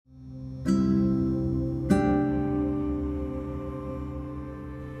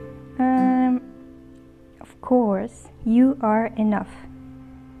course, you are enough.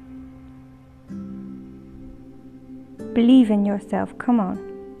 Believe in yourself, come on.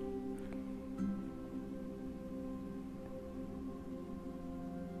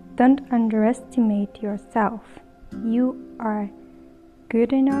 Don't underestimate yourself. You are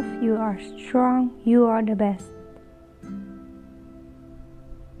good enough, you are strong, you are the best.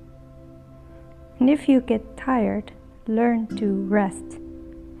 And if you get tired, learn to rest,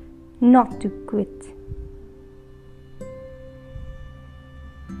 not to quit.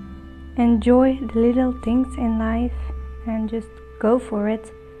 Enjoy the little things in life and just go for it.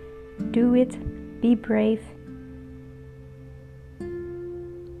 Do it, be brave.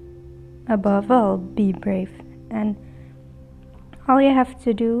 Above all, be brave. And all you have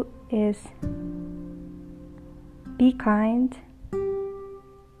to do is be kind,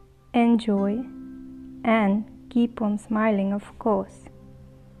 enjoy, and keep on smiling, of course.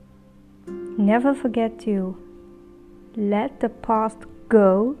 Never forget to let the past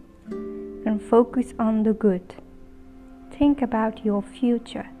go and focus on the good. Think about your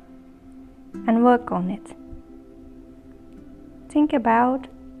future and work on it. Think about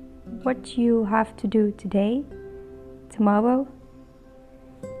what you have to do today, tomorrow,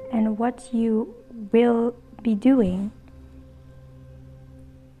 and what you will be doing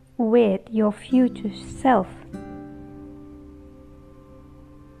with your future self.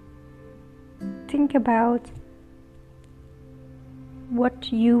 Think about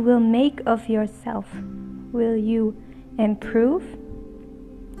what you will make of yourself. Will you improve?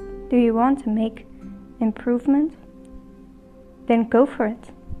 Do you want to make improvement? Then go for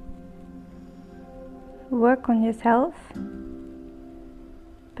it. Work on yourself,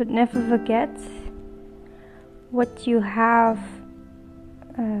 but never forget what you have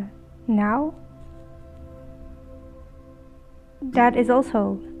now. That is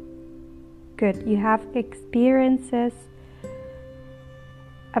also good. You have experiences,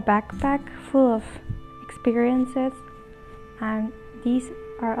 a backpack full of experiences, and these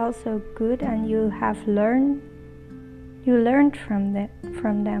are also good, and you learned from them,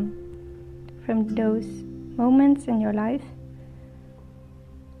 from those moments in your life.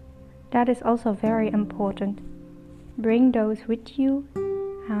 That is also very important. Bring those with you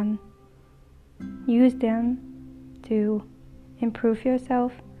and use them to improve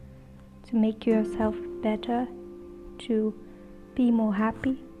yourself, to make yourself better, to be more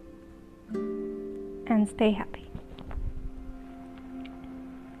happy and stay happy.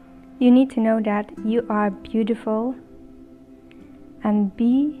 You need to know that you are beautiful, and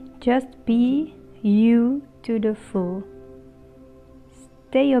just be you to the full.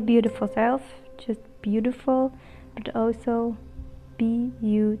 Stay your beautiful self, just beautiful, but also be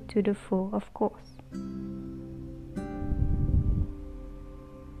you to the full, of course.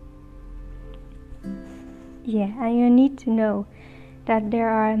 Yeah, and you need to know that there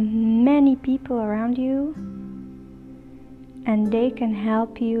are many people around you, and they can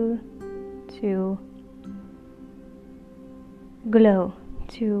help you to glow,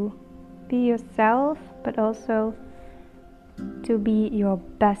 to be yourself, but also to be your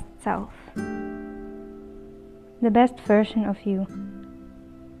best self, the best version of you.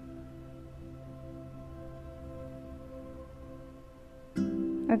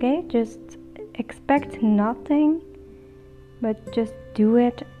 Okay, just expect nothing, but just do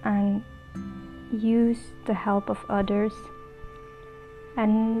it and use the help of others,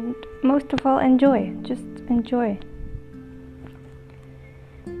 and most of all, enjoy. Just enjoy.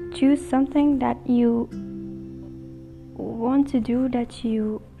 Choose something that you want to do, that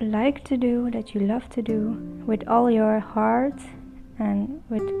you like to do, that you love to do with all your heart and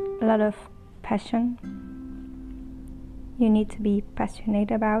with a lot of passion. You need to be passionate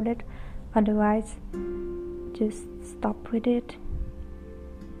about it, otherwise just stop with it.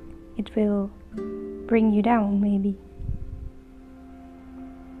 It will bring you down, maybe.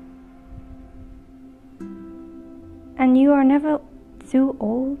 And you are never too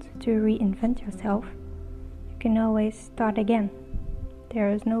old to reinvent yourself. You can always start again. There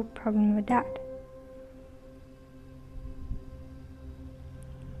is no problem with that.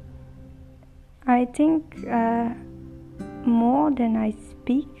 I think more than I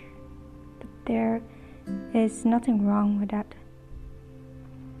speak, but there is nothing wrong with that.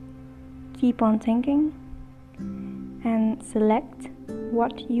 Keep on thinking and select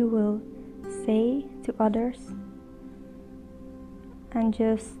what you will say to others, and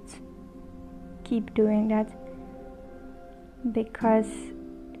just keep doing that, because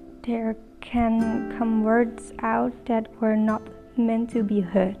there can come words out that were not meant to be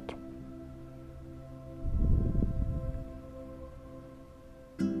heard.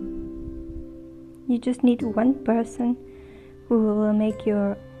 You just need one person who will make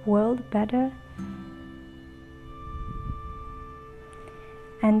your world better.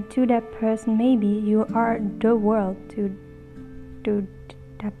 And to that person, maybe you are the world to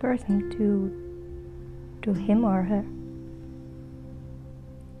that person, to him or her.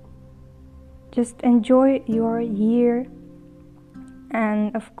 Just enjoy your year,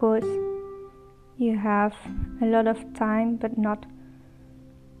 and of course you have a lot of time, but not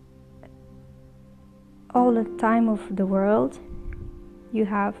all the time of the world. You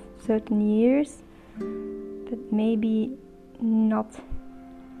have certain years, but maybe not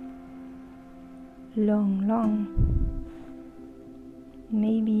long.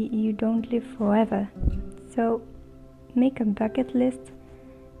 Maybe you don't live forever. So make a bucket list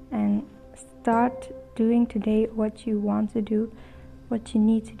and start doing today what you want to do, what you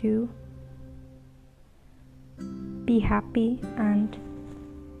need to do. Be happy and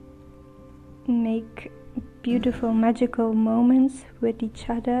make beautiful, magical moments with each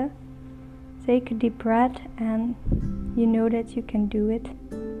other. Take a deep breath, and you know that you can do it.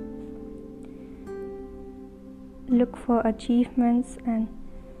 Look for achievements and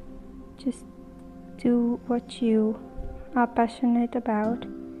just do what you are passionate about.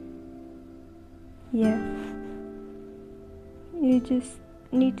 Yeah. You just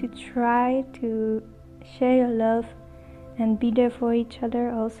need to try to share your love and be there for each other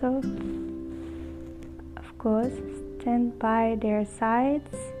also. Of course, stand by their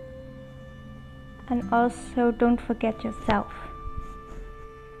sides. And also don't forget yourself.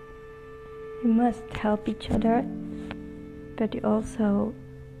 You must help each other, but you also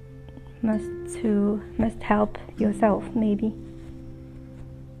must help yourself, maybe.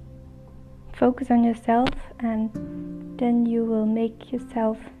 Focus on yourself, and then you will make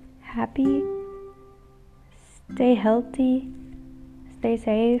yourself happy. Stay healthy, stay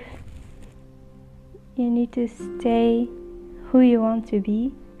safe. You need to stay who you want to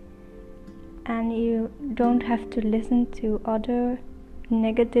be, and you don't have to listen to other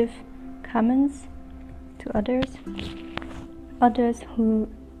negative comments, to others who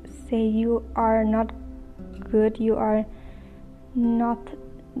say you are not good, you are not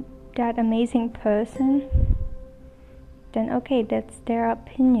that amazing person. Then okay, that's their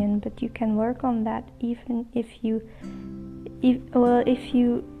opinion, but you can work on that. Even if you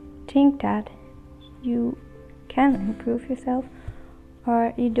think that you can improve yourself,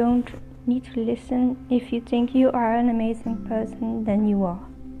 or you don't need to listen. If you think you are an amazing person, then you are.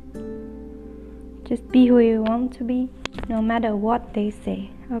 Just be who you want to be, no matter what they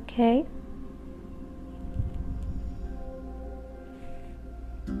say, okay?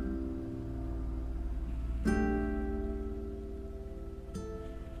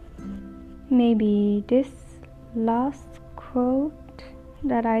 Maybe this last quote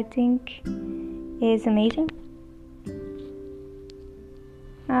that I think is amazing.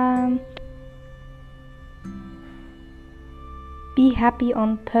 Be happy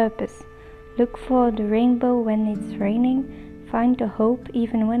on purpose. Look for the rainbow when it's raining. Find the hope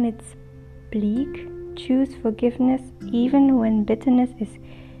even when it's bleak. Choose forgiveness even when bitterness is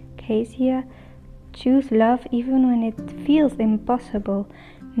cassia. Choose love even when it feels impossible.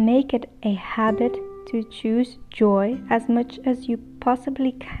 Make it a habit to choose joy as much as you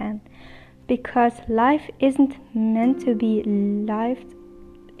possibly can, because life isn't meant to be lived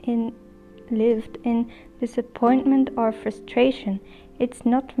in disappointment or frustration. It's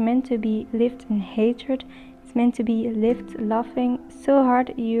not meant to be lived in hatred. It's meant to be lived laughing so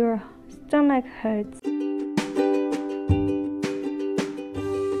hard your stomach hurts.